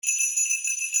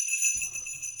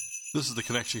This is the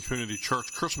Connection Community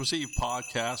Church Christmas Eve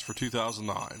podcast for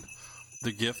 2009,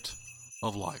 The Gift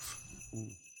of Life.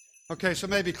 Okay, so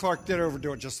maybe Clark did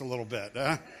overdo it just a little bit.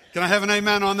 Can I have an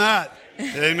amen on that?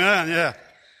 Amen, yeah.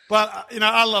 But,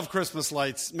 I love Christmas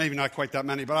lights. Maybe not quite that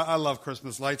many, but I love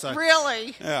Christmas lights.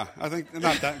 Really? Yeah, I think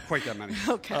not quite that many.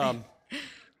 Okay.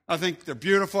 I think they're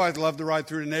beautiful. I'd love to ride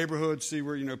through the neighborhood, see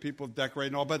where, people decorate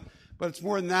and all. But it's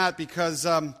more than that because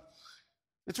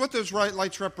it's what those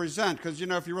lights represent. Because,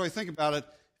 if you really think about it,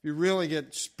 if you really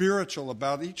get spiritual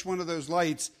about it, each one of those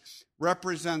lights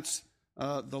represents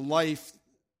the life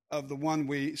of the one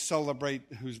we celebrate,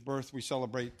 whose birth we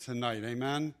celebrate tonight.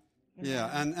 Amen? Yeah,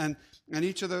 and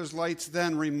each of those lights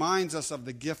then reminds us of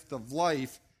the gift of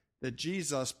life that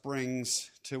Jesus brings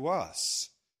to us.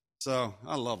 So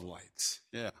I love lights.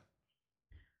 Yeah.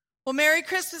 Well, Merry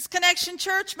Christmas, Connection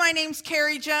Church. My name's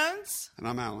Carrie Jones. And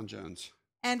I'm Alan Jones.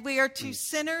 And we are two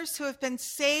sinners who have been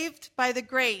saved by the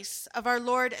grace of our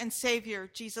Lord and Savior,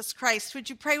 Jesus Christ.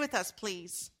 Would you pray with us,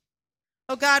 please?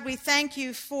 Oh God, we thank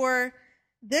you for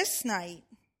this night.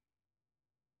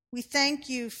 We thank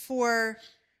you for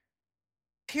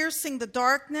piercing the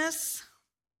darkness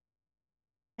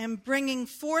and bringing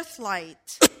forth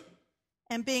light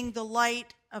and being the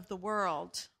light of the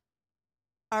world.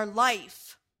 Our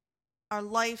life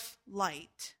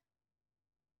light.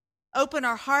 Open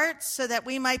our hearts so that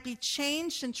we might be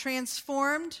changed and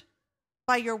transformed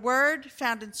by your word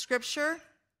found in Scripture,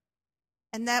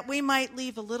 and that we might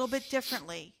leave a little bit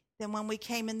differently than when we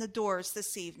came in the doors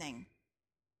this evening.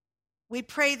 We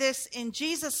pray this in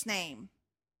Jesus' name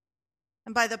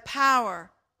and by the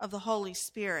power of the Holy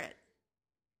Spirit.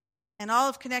 And all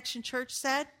of Connection Church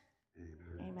said,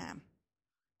 Amen.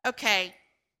 Okay,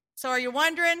 so are you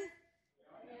wondering?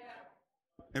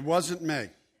 It wasn't me.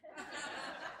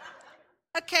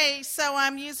 Okay, so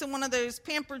I'm using one of those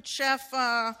Pampered Chef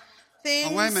things.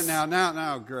 Oh, wait a minute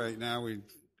now, great. Now we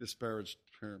disparaged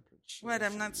Pampered Chef. What,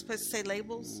 I'm not supposed to say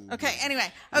labels? Okay,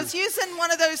 anyway, I was using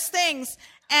one of those things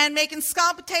and making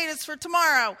scalloped potatoes for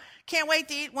tomorrow. Can't wait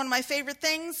to eat one of my favorite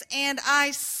things. And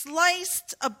I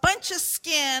sliced a bunch of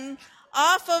skin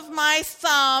off of my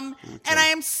thumb, and I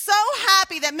am so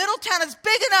happy that Middletown is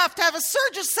big enough to have a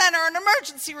surgery center and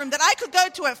emergency room that I could go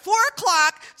to at 4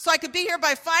 o'clock so I could be here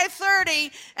by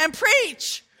 5:30 and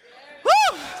preach.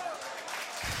 Woo!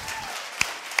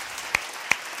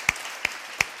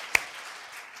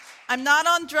 I'm not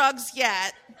on drugs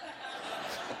yet.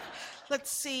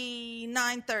 Let's see,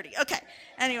 9:30. Okay,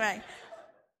 anyway,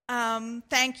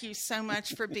 thank you so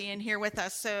much for being here with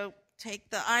us. So take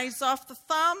the eyes off the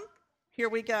thumb. Here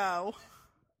we go.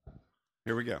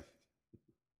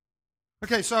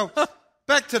 Okay, so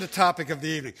back to the topic of the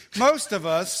evening. Most of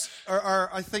us are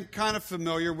I think, kind of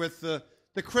familiar with the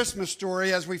Christmas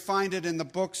story as we find it in the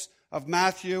books of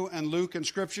Matthew and Luke and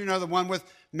Scripture. The one with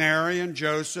Mary and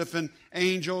Joseph and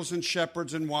angels and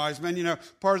shepherds and wise men.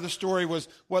 Part of the story was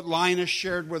what Linus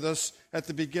shared with us at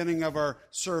the beginning of our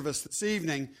service this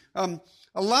evening.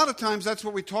 A lot of times that's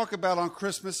what we talk about on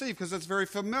Christmas Eve because it's very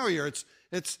familiar.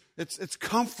 It's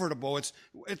comfortable.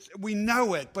 We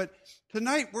know it. But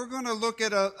tonight we're going to look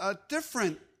at a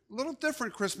little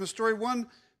different Christmas story. One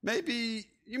maybe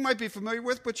you might be familiar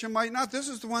with, but you might not. This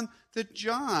is the one that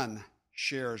John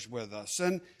shares with us,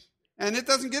 and it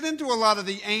doesn't get into a lot of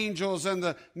the angels and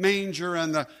the manger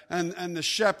and the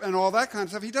shepherd and all that kind of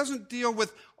stuff. He doesn't deal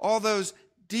with all those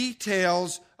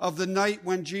details of the night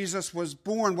when Jesus was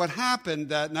born, what happened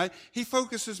that night. He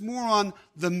focuses more on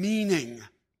the meaning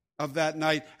of that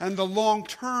night and the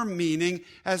long-term meaning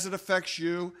as it affects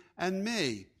you and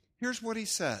me. Here's what he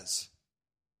says.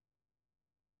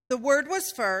 The Word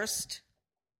was first.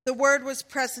 The Word was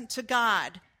present to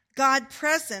God. God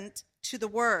present to the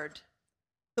Word.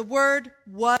 The Word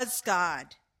was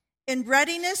God, in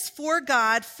readiness for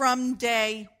God from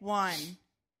day one.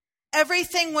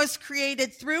 Everything was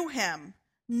created through him.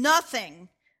 Nothing,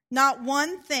 not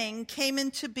one thing, came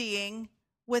into being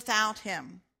without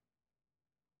him.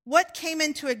 What came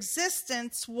into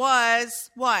existence was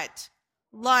what?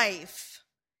 Life.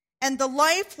 And the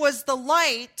life was the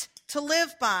light to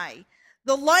live by.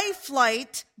 The life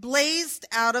light blazed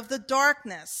out of the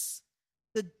darkness.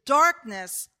 The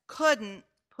darkness couldn't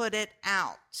put it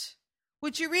out.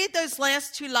 Would you read those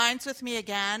last two lines with me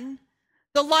again?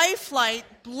 The life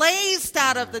light blazed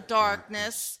out of the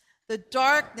darkness. The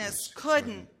darkness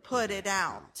couldn't put it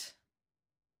out.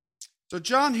 So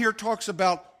John here talks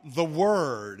about the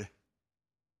Word.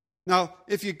 Now,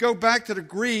 if you go back to the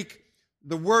Greek,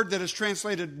 the word that is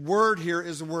translated word here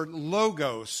is the word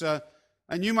logos.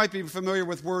 And you might be familiar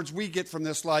with words we get from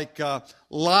this like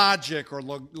logic or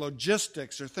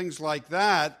logistics or things like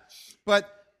that. But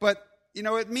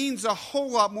it means a whole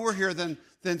lot more here than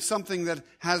something that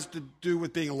has to do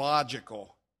with being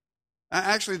logical.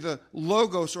 Actually, the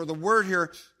logos, or the word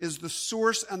here, is the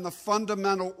source and the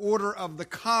fundamental order of the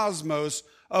cosmos,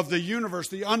 of the universe,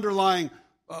 the underlying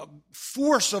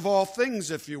force of all things,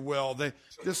 if you will.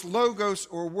 This logos,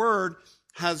 or word,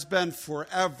 has been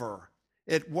forever.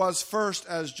 It was first,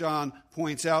 as John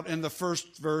points out in the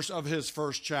first verse of his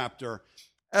first chapter.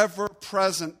 Ever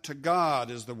present to God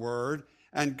is the word,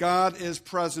 and God is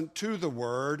present to the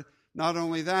word. Not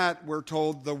only that, we're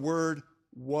told the word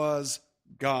was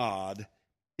God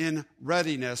in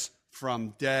readiness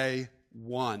from day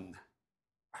one.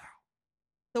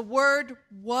 The word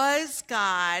was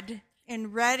God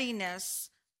in readiness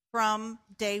from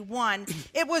day one.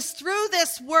 It was through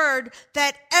this word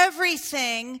that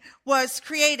everything was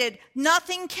created.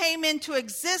 Nothing came into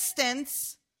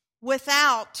existence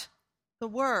without the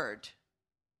word.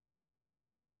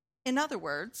 In other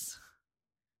words,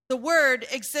 the word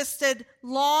existed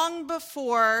long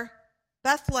before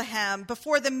Bethlehem,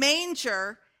 before the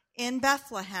manger in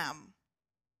Bethlehem.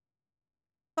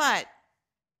 But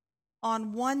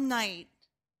on one night,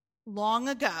 long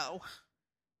ago,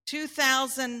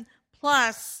 2,000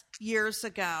 plus years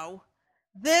ago,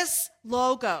 this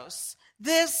logos,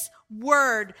 this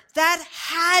word that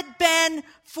had been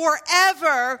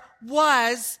forever,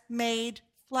 was made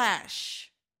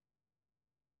flesh.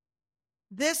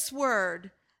 This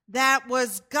word that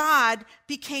was God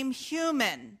became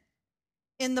human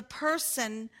in the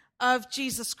person of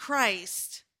Jesus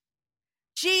Christ.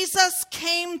 Jesus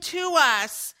came to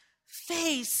us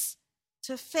face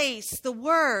to face. The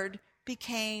word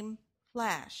became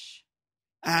flesh.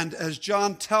 And as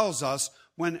John tells us,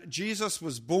 when Jesus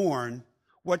was born,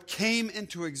 what came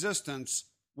into existence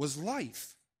was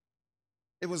life.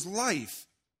 It was life.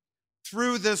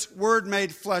 Through this word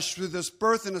made flesh, through this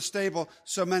birth in a stable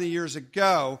so many years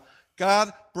ago,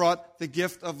 God brought the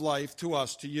gift of life to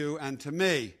us, to you, and to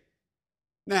me.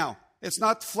 Now, it's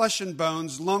not flesh and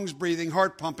bones, lungs breathing,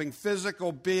 heart pumping,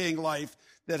 physical being life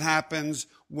that happens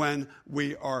when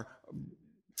we are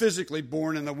physically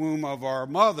born in the womb of our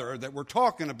mother that we're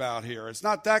talking about here. It's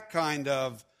not that kind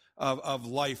of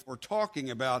life we're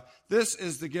talking about. This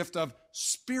is the gift of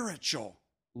spiritual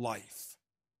life.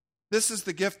 This is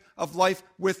the gift of life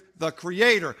with the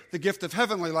Creator, the gift of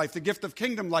heavenly life, the gift of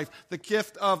kingdom life, the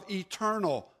gift of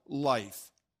eternal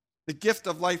life, the gift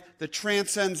of life that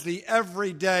transcends the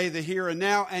everyday, the here and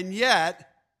now, and yet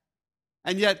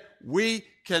we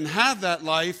can have that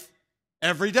life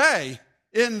every day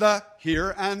in the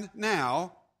here and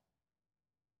now.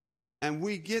 And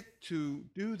we get to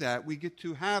do that. We get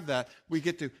to have that. We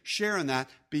get to share in that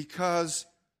because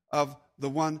of the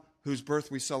one whose birth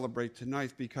we celebrate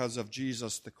tonight, because of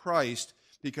Jesus the Christ,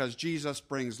 because Jesus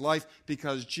brings life,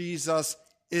 because Jesus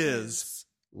is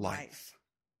life.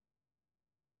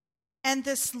 And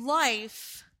this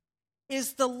life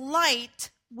is the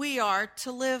light we are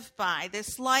to live by.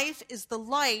 This life is the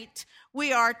light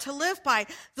we are to live by.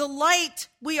 The light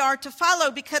we are to follow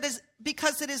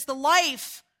because it is the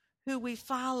life who we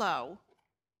follow.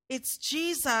 It's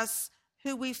Jesus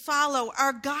who we follow,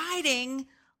 our guiding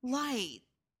light.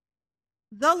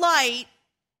 The light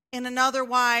in an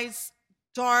otherwise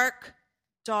dark,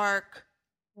 dark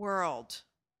world.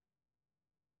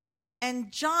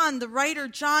 And John, the writer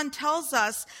John, tells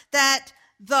us that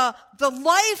the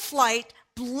life light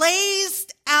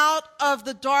blazed out of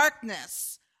the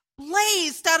darkness.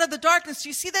 Blazed out of the darkness. Do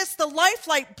you see this? The life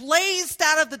light blazed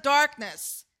out of the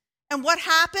darkness. And what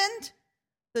happened?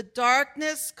 The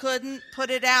darkness couldn't put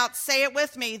it out. Say it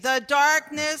with me. The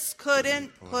darkness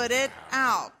couldn't put it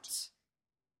out.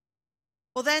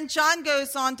 Well, then John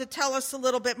goes on to tell us a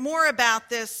little bit more about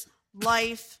this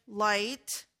life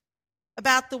light,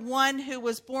 about the one who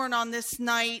was born on this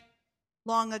night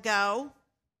long ago.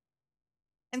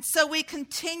 And so we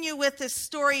continue with this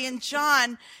story in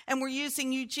John, and we're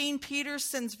using Eugene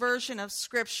Peterson's version of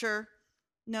Scripture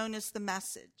known as the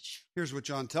Message. Here's what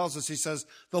John tells us. He says,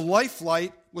 the life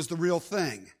light was the real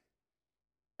thing.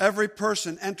 Every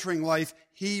person entering life,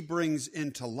 he brings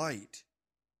into light.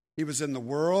 He was in the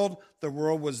world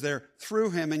was there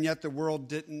through him, and yet the world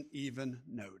didn't even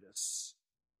notice.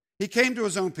 He came to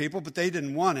his own people, but they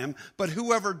didn't want him. But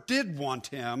whoever did want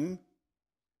him,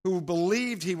 who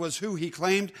believed he was who he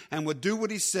claimed and would do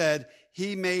what he said,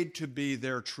 he made to be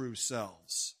their true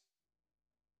selves.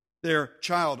 Their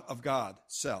child of God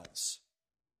selves.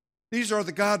 These are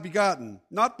the God begotten,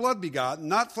 not blood begotten,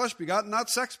 not flesh begotten, not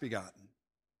sex begotten.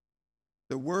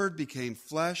 The Word became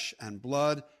flesh and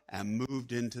blood and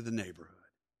moved into the neighborhood.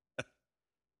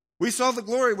 We saw the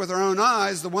glory with our own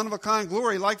eyes, the one-of-a-kind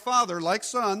glory, like Father, like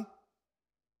Son.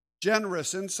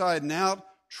 generous inside and out,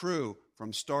 true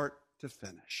from start to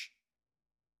finish.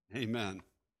 Amen.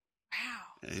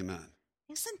 Wow. Amen.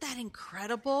 Isn't that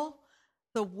incredible?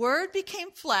 The Word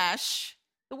became flesh.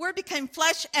 The Word became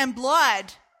flesh and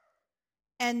blood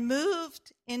and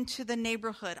moved into the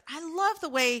neighborhood. I love the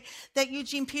way that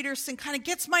Eugene Peterson kind of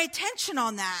gets my attention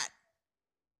on that.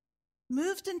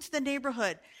 Moved into the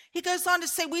neighborhood. He goes on to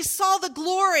say, we saw the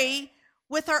glory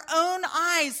with our own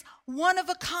eyes,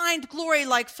 one-of-a-kind glory,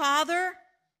 like Father,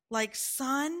 like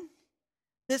Son.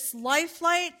 This life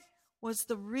light was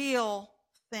the real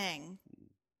thing.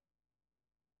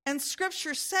 And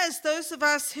Scripture says those of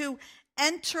us who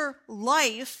enter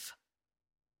life,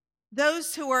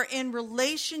 those who are in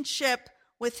relationship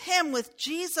with Him, with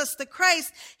Jesus the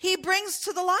Christ, He brings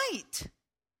to the light.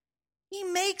 He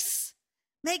makes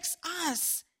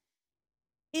us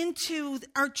into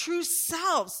our true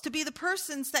selves, to be the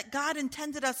persons that God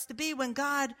intended us to be when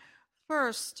God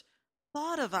first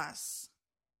thought of us.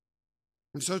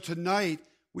 And so tonight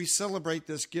we celebrate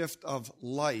this gift of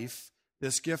life,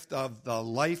 this gift of the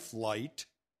life light.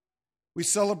 We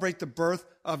celebrate the birth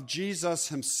of Jesus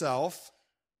Himself,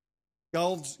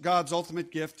 God's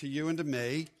ultimate gift to you and to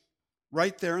me,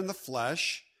 right there in the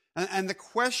flesh. And the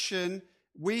question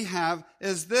we have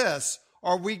is this: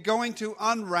 are we going to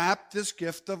unwrap this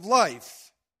gift of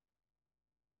life?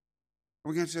 Are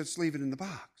we going to just leave it in the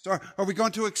box? Or are we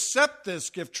going to accept this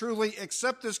gift, truly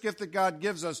accept this gift that God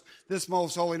gives us this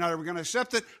most holy night? Are we going to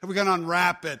accept it? Are we going to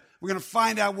unwrap it? We're going to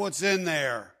find out what's in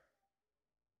there.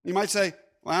 You might say,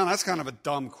 well, that's kind of a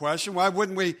dumb question. Why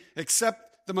wouldn't we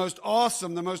accept the most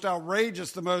awesome, the most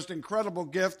outrageous, the most incredible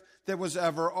gift that was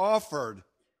ever offered?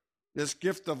 This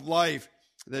gift of life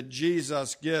that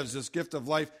Jesus gives, this gift of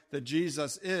life that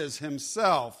Jesus is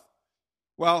Himself.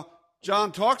 Well,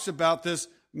 John talks about this,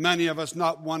 many of us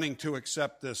not wanting to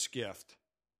accept this gift.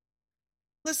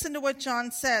 Listen to what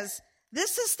John says.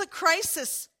 This is the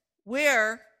crisis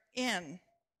we're in.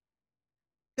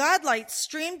 God light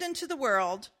streamed into the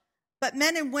world, but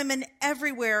men and women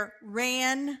everywhere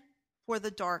ran for the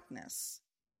darkness.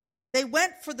 They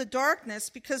went for the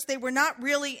darkness because they were not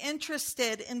really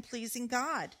interested in pleasing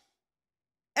God.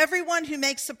 Everyone who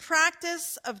makes a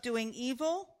practice of doing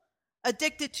evil,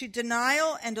 addicted to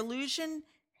denial and illusion,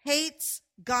 hates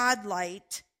God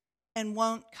light and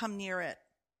won't come near it,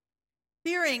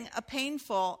 fearing a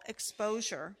painful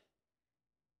exposure.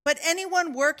 But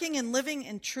anyone working and living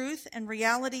in truth and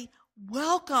reality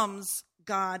welcomes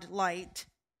God light,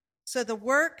 so the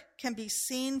work can be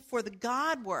seen for the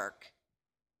God work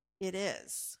it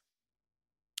is.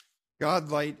 God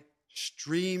light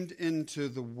streamed into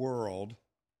the world,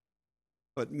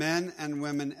 but men and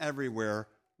women everywhere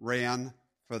ran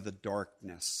for the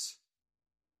darkness.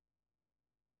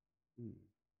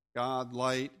 God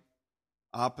light,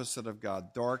 opposite of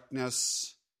God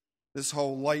darkness. This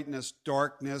whole lightness,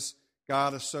 darkness,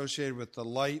 God associated with the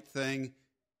light thing,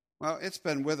 well, it's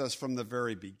been with us from the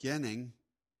very beginning.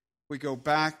 We go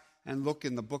back and look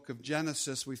in the book of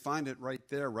Genesis, we find it right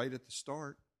there, right at the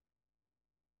start.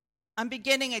 I'm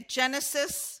beginning at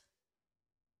Genesis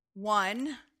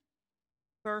 1,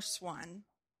 verse 1.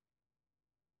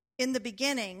 In the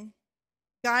beginning,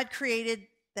 God created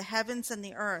the heavens and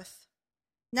the earth.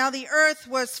 Now the earth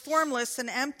was formless and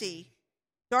empty.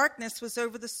 Darkness was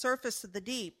over the surface of the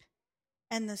deep,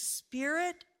 and the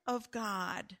Spirit of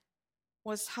God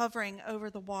was hovering over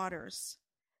the waters.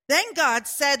 Then God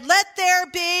said, "Let there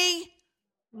be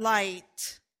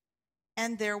light."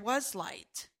 And there was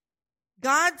light.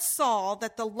 God saw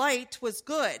that the light was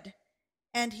good,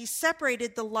 and He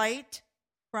separated the light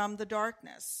from the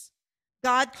darkness.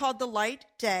 God called the light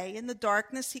day, and the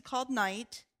darkness He called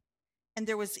night. And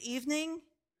there was evening,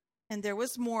 and there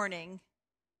was morning,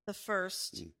 the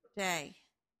first day.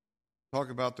 Talk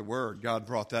about the Word. God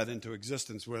brought that into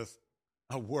existence with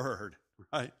a word,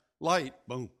 right? Light,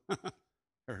 boom.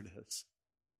 There it is.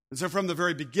 And so from the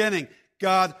very beginning,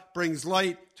 God brings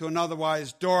light to an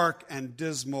otherwise dark and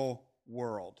dismal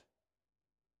world.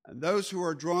 And those who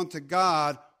are drawn to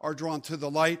God are drawn to the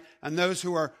light, and those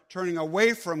who are turning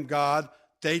away from God,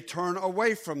 they turn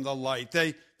away from the light.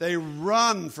 They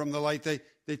run from the light.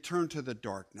 They turn to the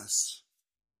darkness.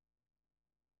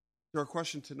 So our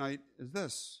question tonight is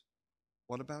this: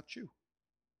 what about you?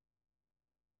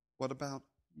 What about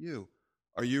you?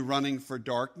 Are you running for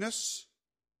darkness?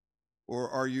 Or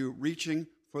are you reaching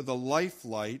for the life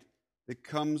light that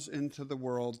comes into the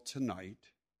world tonight?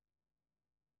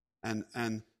 And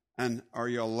are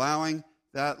you allowing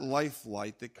that life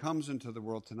light that comes into the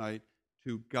world tonight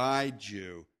to guide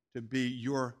you, to be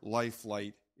your life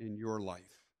light in your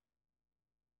life?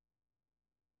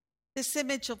 This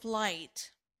image of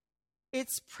light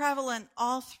It's prevalent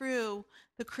all through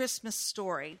the Christmas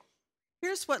story.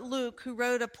 Here's what Luke, who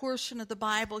wrote a portion of the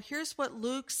Bible, here's what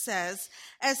Luke says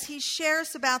as he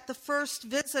shares about the first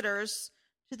visitors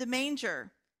to the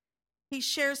manger. He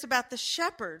shares about the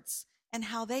shepherds and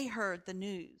how they heard the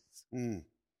news.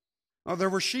 Oh, there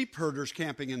were sheep herders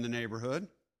camping in the neighborhood.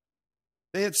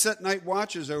 They had set night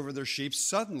watches over their sheep.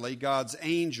 Suddenly, God's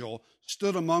angel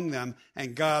stood among them,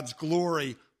 and God's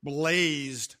glory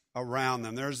blazed around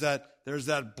them. There's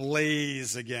that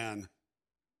blaze again.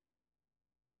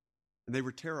 And they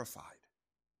were terrified.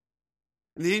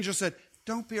 And the angel said,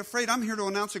 "Don't be afraid. I'm here to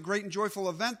announce a great and joyful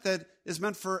event that is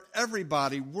meant for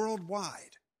everybody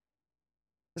worldwide.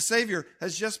 A Savior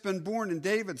has just been born in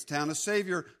David's town, a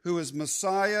Savior who is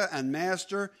Messiah and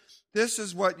Master. This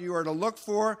is what you are to look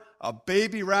for, a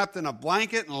baby wrapped in a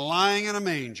blanket and lying in a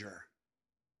manger."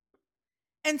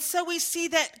 And so we see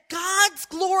that God's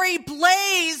glory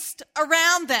blazed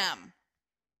around them.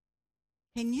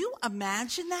 Can you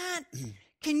imagine that?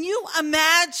 Can you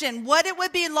imagine what it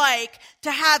would be like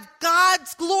to have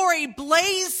God's glory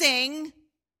blazing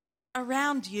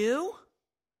around you?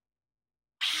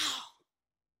 Wow.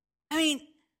 I mean,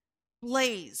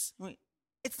 blaze.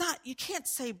 It's not, you can't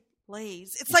say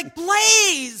blaze. It's like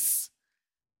blaze.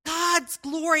 God's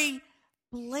glory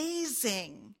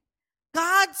blazing.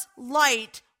 God's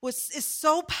light is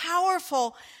so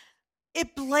powerful,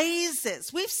 it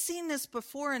blazes. We've seen this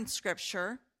before in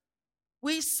Scripture.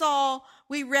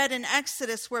 We read in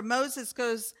Exodus where Moses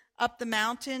goes up the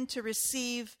mountain to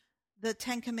receive the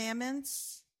Ten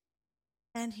Commandments,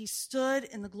 and he stood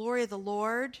in the glory of the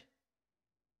Lord.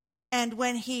 And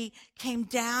when he came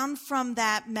down from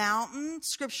that mountain,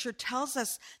 Scripture tells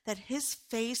us that his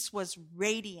face was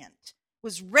radiant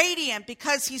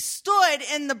because he stood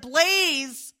in the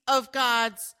blaze of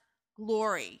God's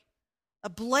glory. A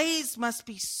blaze must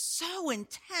be so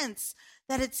intense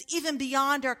that it's even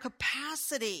beyond our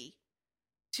capacity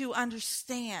to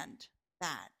understand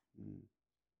that.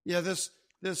 Yeah, this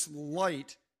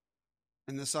light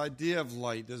and this idea of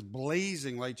light, this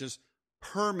blazing light, just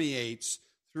permeates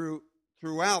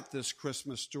throughout this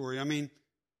Christmas story. I mean,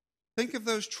 think of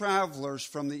those travelers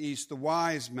from the East, the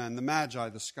wise men, the magi,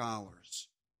 the scholars.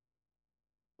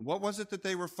 What was it that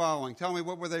they were following? Tell me,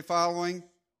 what were they following?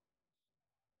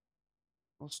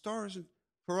 Well, stars,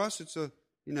 for us, it's a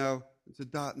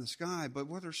dot in the sky, but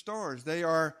what are stars? They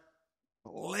are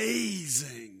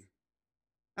blazing.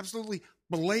 Absolutely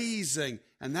blazing.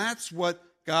 And that's what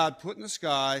God put in the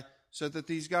sky so that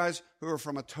these guys who are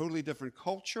from a totally different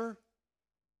culture,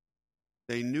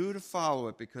 they knew to follow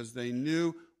it because they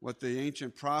knew what the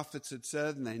ancient prophets had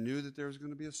said, and they knew that there was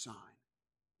going to be a sign.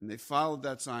 And they followed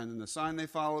that sign, and the sign they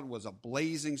followed was a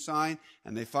blazing sign,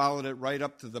 and they followed it right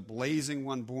up to the blazing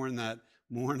one born that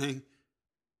morning,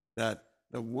 that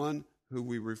the one who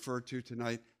we refer to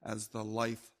tonight as the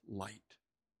life light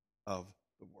of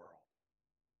the world.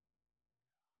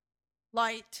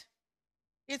 Light.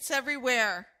 It's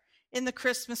everywhere in the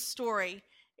Christmas story.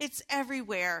 It's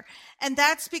everywhere. And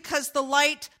that's because the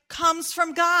light comes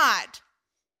from God.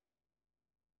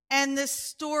 And this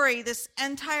story, this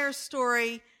entire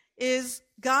story, is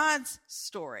God's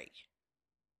story.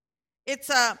 It's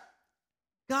a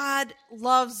God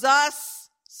loves us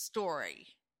story.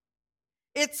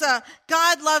 It's a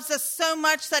God loves us so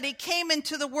much that he came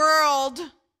into the world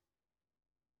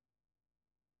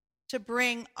to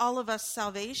bring all of us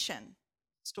salvation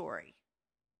story.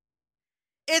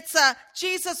 It's a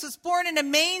Jesus was born in a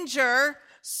manger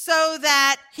so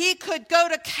that he could go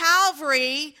to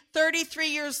Calvary 33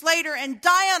 years later and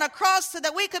die on a cross so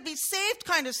that we could be saved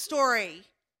kind of story.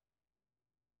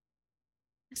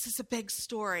 This is a big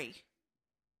story.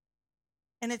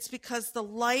 And it's because the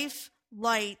life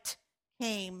light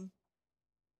came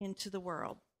into the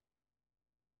world.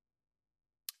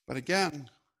 But again,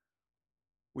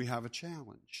 we have a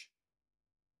challenge.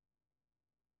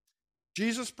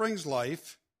 Jesus brings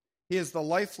life. He is the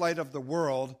life light of the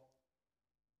world.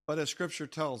 But as Scripture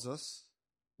tells us,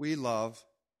 we love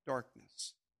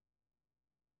darkness.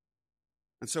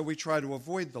 And so we try to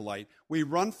avoid the light. We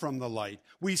run from the light.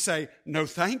 We say, no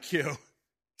thank you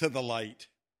to the light.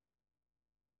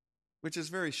 Which is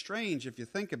very strange if you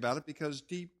think about it, because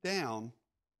deep down,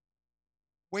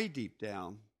 way deep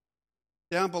down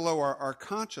below our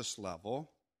conscious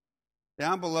level,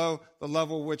 down below the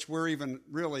level which we're even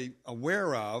really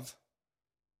aware of,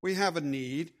 we have a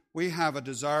need, we have a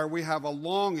desire, we have a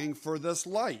longing for this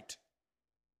light.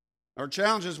 Our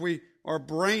challenge is our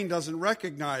brain doesn't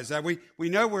recognize that. We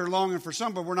know we're longing for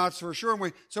some, but we're not so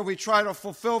sure. So we try to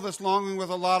fulfill this longing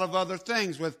with a lot of other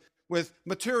things, with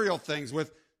material things,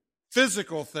 with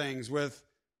physical things, with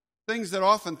things that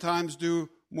oftentimes do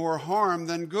more harm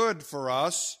than good for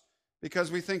us,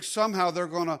 because we think somehow they're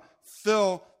going to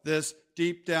fill this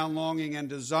deep down longing and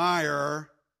desire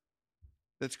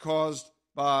that's caused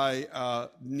by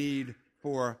need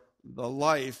for the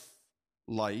life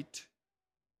light.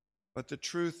 But the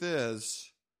truth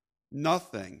is,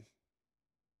 nothing,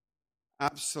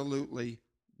 absolutely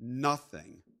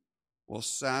nothing, will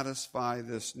satisfy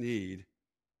this need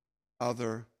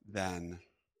other than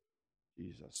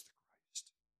Jesus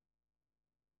Christ.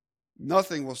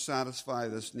 Nothing will satisfy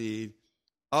this need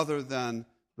other than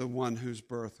the one whose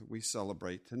birth we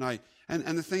celebrate tonight.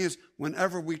 And the thing is,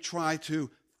 whenever we try to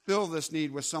fill this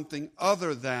need with something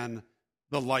other than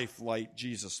the life light,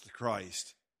 Jesus the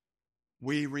Christ,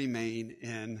 we remain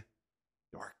in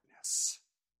darkness.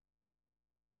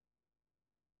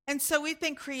 And so we've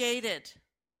been created.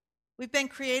 We've been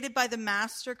created by the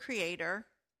Master Creator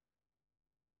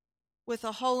with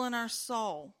a hole in our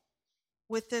soul,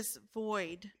 with this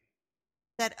void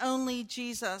that only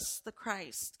Jesus the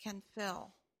Christ can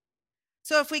fill.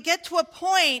 So if we get to a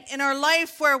point in our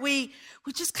life where we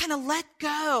just kind of let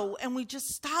go and we just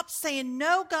stop saying,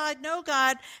 no,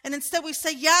 God, and instead we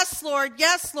say, yes,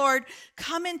 Lord,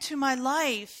 come into my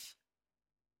life.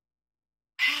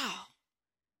 Wow.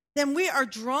 Then we are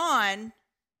drawn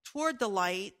toward the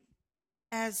light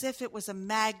as if it was a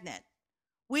magnet.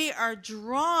 We are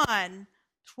drawn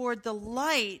toward the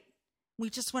light. We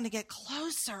just want to get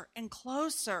closer and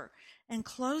closer and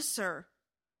closer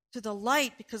to the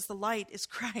light, because the light is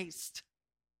Christ.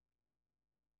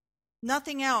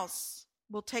 Nothing else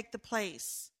will take the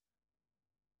place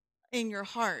in your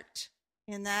heart,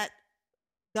 in that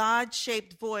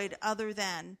God-shaped void, other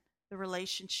than the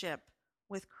relationship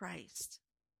with Christ.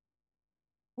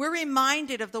 We're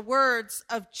reminded of the words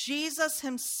of Jesus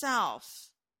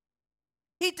himself.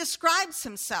 He describes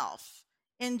himself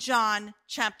in John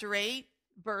chapter 8,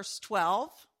 verse 12.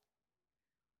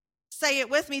 Say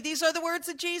it with me. These are the words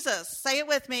of Jesus. Say it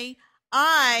with me.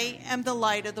 I am the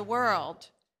light of the world.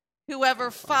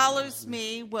 Whoever follows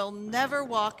me will never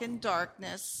walk in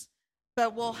darkness,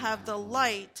 but will have the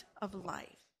light of life.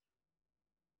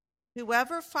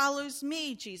 Whoever follows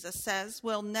me, Jesus says,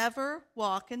 will never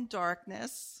walk in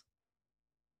darkness,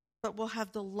 but will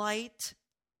have the light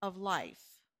of life.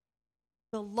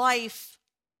 The life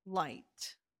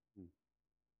light.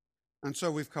 And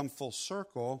so we've come full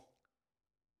circle,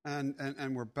 and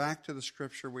we're back to the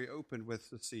scripture we opened with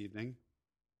this evening,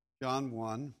 John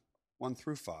 1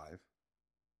 through 5.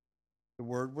 The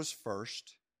Word was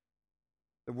first.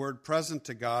 The Word present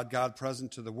to God, God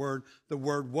present to the Word. The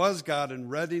Word was God, in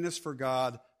readiness for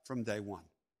God from day one.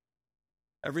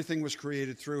 Everything was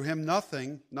created through him.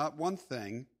 Nothing, not one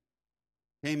thing,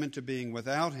 came into being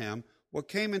without him. What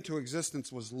came into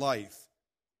existence was life,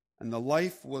 and the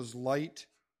life was light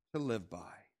to live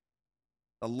by.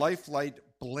 The life light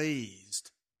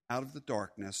blazed out of the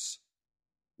darkness,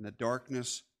 and the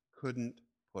darkness couldn't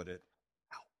put it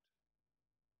out.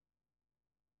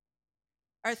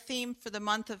 Our theme for the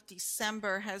month of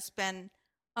December has been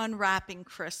Unwrapping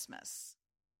Christmas.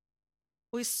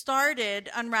 We started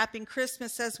Unwrapping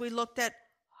Christmas as we looked at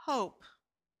hope,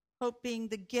 hope being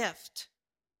the gift.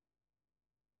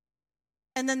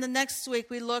 And then the next week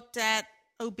we looked at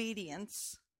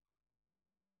obedience.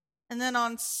 And then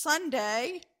on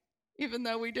Sunday, even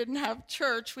though we didn't have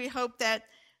church, we hope that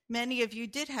many of you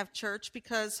did have church,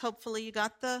 because hopefully you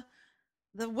got the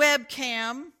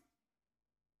webcam.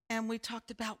 And we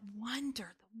talked about the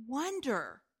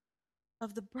wonder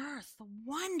of the birth, the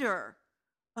wonder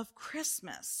of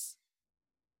Christmas.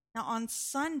 Now on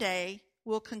Sunday,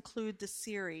 we'll conclude the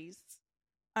series,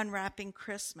 Unwrapping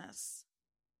Christmas.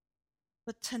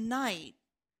 But tonight,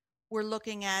 we're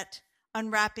looking at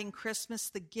Unwrapping Christmas,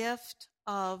 the gift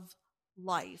of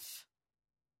life.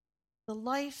 The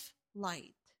life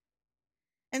light.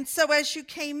 And so as you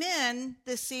came in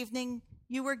this evening,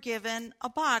 you were given a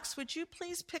box. Would you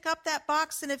please pick up that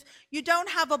box? And if you don't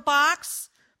have a box,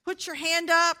 put your hand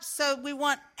up. So we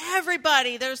want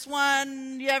everybody. There's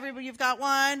one. You've got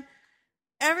one.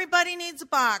 Everybody needs a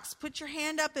box. Put your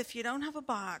hand up if you don't have a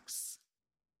box.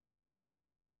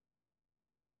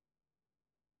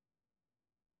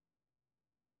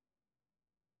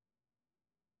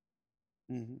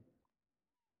 Mm-hmm.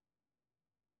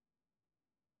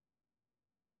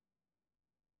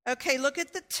 Okay, look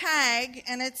at the tag,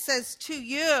 and it says, to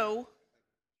you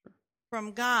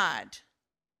from God.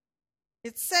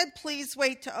 It said, please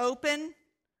wait to open,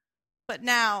 but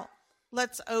now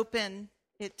let's open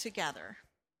it together.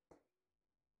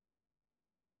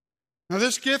 Now,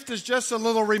 this gift is just a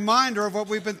little reminder of what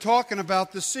we've been talking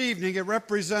about this evening. It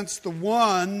represents the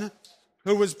one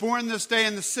who was born this day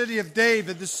in the city of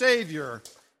David, the Savior,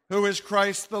 who is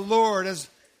Christ the Lord.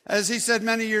 As he said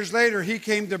many years later, he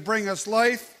came to bring us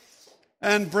life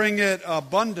and bring it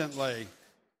abundantly.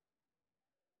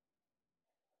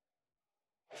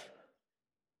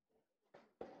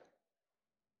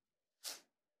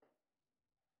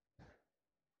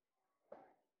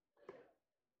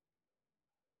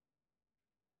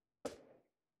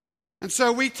 And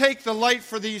so we take the light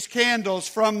for these candles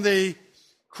from the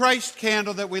Christ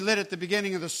candle that we lit at the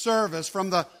beginning of the service,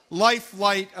 from the life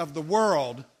light of the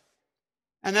world.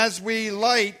 And as we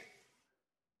light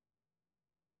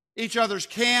each other's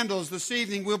candles this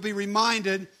evening, we'll be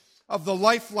reminded of the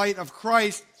life light of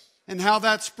Christ and how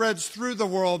that spreads through the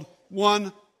world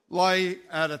one light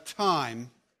at a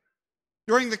time.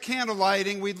 During the candle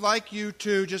lighting, we'd like you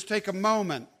to just take a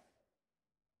moment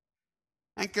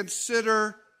and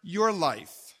consider your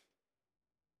life.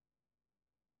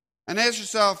 And ask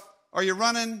yourself, are you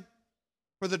running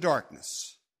for the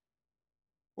darkness?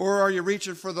 Or are you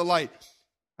reaching for the light?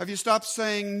 Have you stopped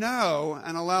saying no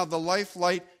and allowed the life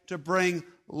light to bring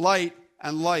light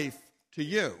and life to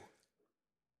you?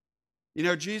 You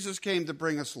know, Jesus came to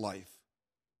bring us life.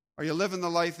 Are you living the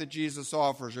life that Jesus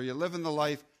offers? Are you living the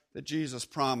life that Jesus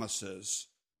promises?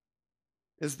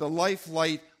 Is the life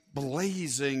light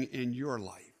blazing in your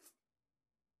life?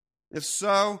 If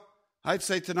so, I'd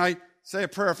say tonight, say a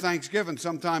prayer of thanksgiving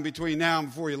sometime between now and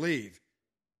before you leave.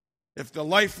 If the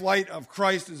life light of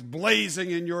Christ is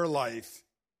blazing in your life.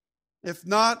 If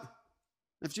not,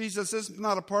 if Jesus is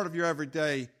not a part of your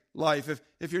everyday life,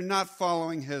 if you're not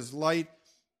following his light,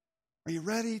 are you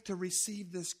ready to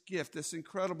receive this gift, this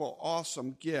incredible,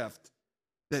 awesome gift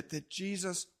that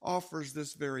Jesus offers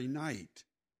this very night?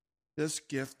 This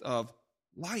gift of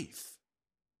life.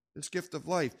 This gift of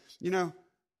life. You know,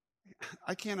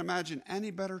 I can't imagine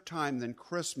any better time than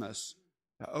Christmas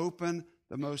to open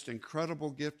the most incredible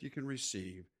gift you can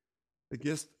receive, the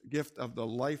gift of the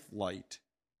life light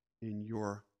in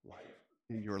your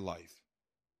life.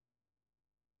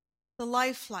 The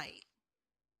life light.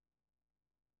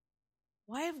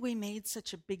 Why have we made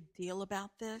such a big deal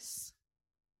about this?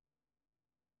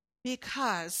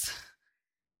 Because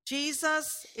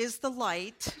Jesus is the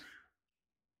light,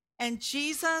 and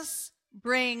Jesus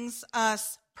brings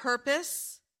us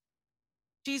purpose.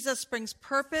 Jesus brings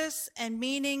purpose and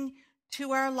meaning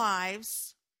to our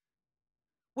lives.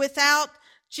 Without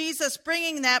Jesus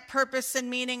bringing that purpose and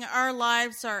meaning, our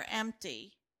lives are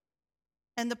empty.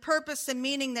 And the purpose and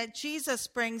meaning that Jesus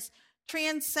brings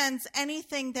transcends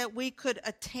anything that we could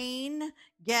attain,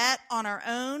 get on our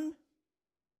own.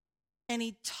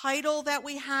 Any title that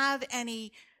we have,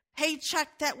 any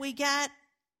paycheck that we get,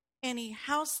 any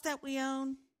house that we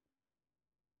own.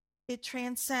 It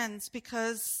transcends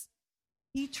because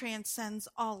he transcends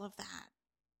all of that.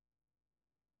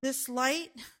 This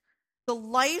light, the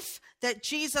life that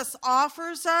Jesus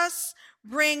offers us,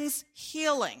 brings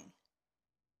healing.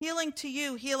 Healing to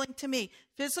you, healing to me.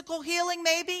 Physical healing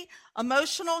maybe,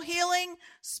 emotional healing,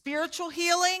 spiritual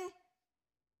healing.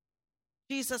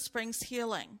 Jesus brings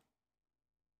healing.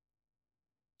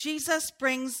 Jesus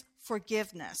brings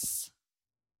forgiveness.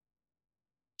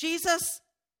 Jesus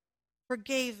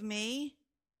forgave me.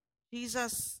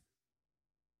 Jesus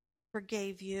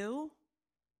forgave you.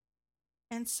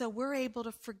 And so we're able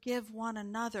to forgive one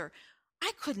another.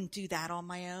 I couldn't do that on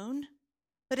my own.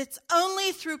 But it's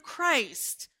only through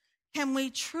Christ can we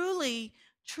truly,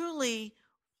 truly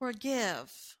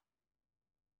forgive.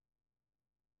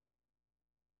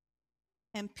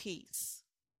 And peace.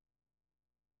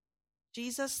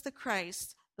 Jesus the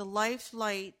Christ, the life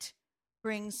light,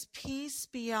 brings peace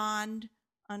beyond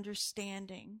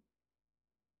understanding.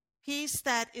 Peace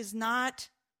that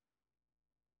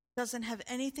doesn't have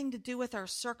anything to do with our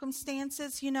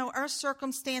circumstances. You know, our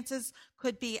circumstances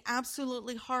could be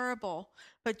absolutely horrible,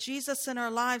 but Jesus in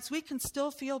our lives, we can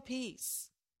still feel peace,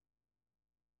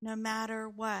 no matter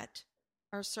what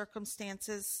our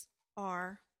circumstances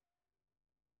are.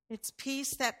 It's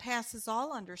peace that passes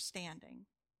all understanding.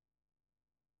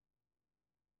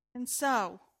 And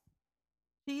so,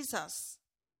 Jesus,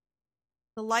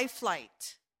 the life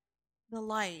light, the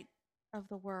light of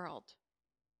the world.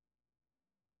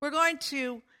 We're going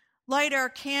to light our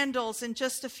candles in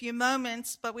just a few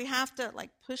moments, but we have to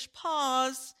push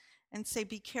pause and say,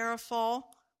 be careful.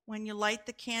 When you light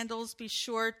the candles, be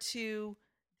sure to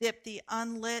dip the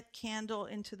unlit candle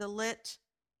into the lit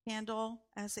candle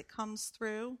as it comes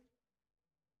through.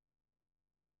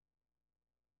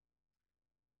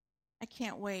 I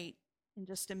can't wait in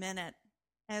just a minute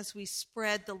as we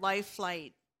spread the life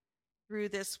light through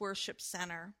this worship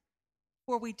center.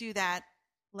 Before we do that,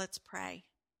 let's pray.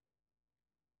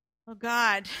 Oh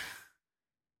God,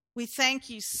 we thank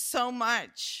you so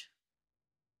much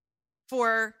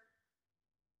for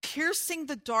piercing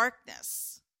the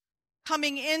darkness,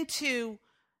 coming into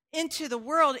the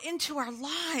world, into our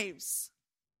lives.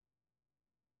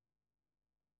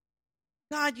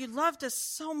 God, you loved us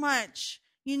so much.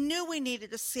 You knew we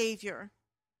needed a Savior.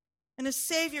 And a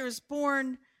Savior is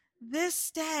born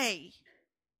this day.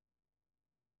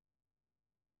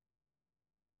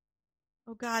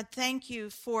 Oh God, thank you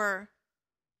for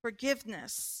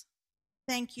forgiveness.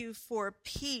 Thank you for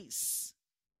peace.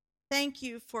 Thank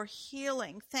you for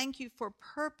healing. Thank you for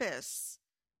purpose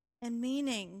and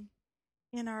meaning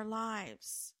in our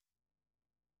lives.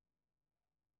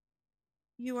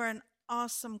 You are an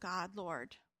awesome God,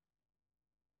 Lord.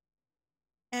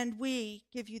 And we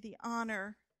give you the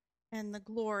honor and the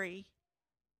glory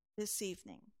this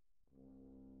evening.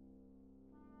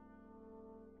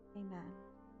 Amen.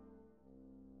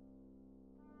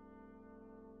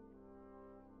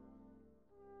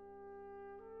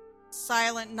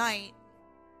 Silent night,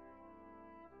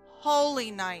 holy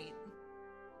night,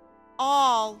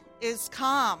 all is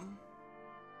calm,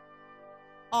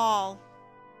 all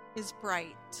is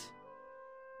bright.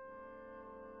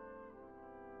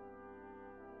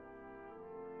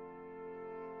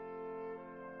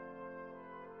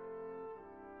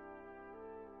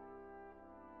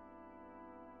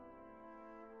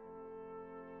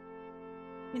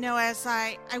 You know, as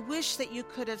I wish that you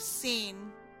could have seen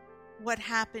what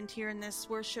happened here in this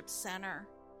worship center.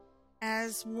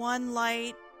 As one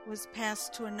light was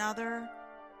passed to another,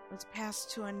 was passed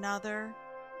to another,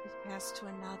 was passed to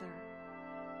another.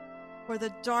 For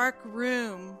the dark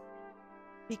room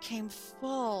became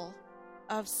full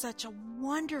of such a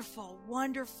wonderful,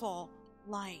 wonderful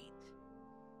light.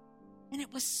 And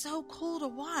it was so cool to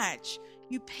watch.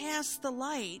 You pass the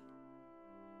light,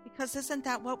 because isn't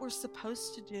that what we're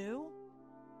supposed to do?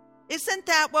 Isn't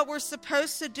that what we're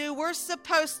supposed to do? We're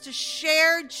supposed to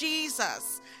share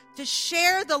Jesus, to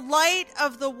share the light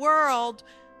of the world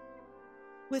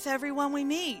with everyone we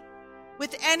meet,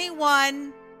 with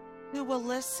anyone who will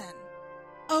listen.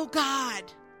 Oh God,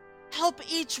 help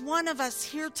each one of us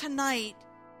here tonight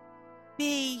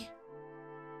be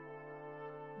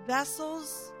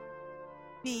vessels,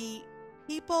 be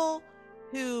people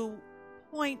who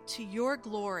point to your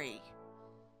glory.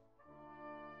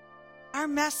 Our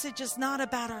message is not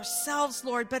about ourselves,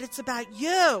 Lord, but it's about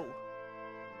you,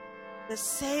 the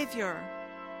Savior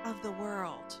of the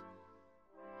world.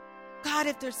 God,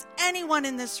 if there's anyone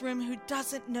in this room who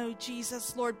doesn't know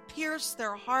Jesus, Lord, pierce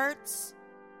their hearts.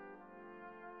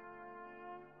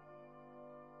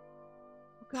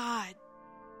 God,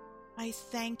 I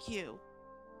thank you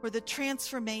for the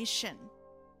transformation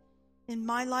in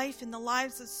my life, in the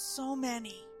lives of so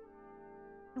many.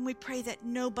 And we pray that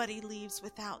nobody leaves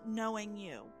without knowing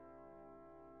you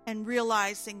and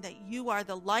realizing that you are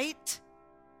the light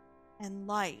and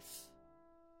life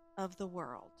of the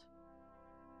world.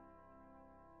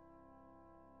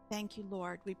 Thank you,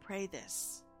 Lord. We pray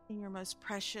this in your most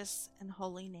precious and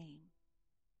holy name.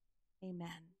 Amen.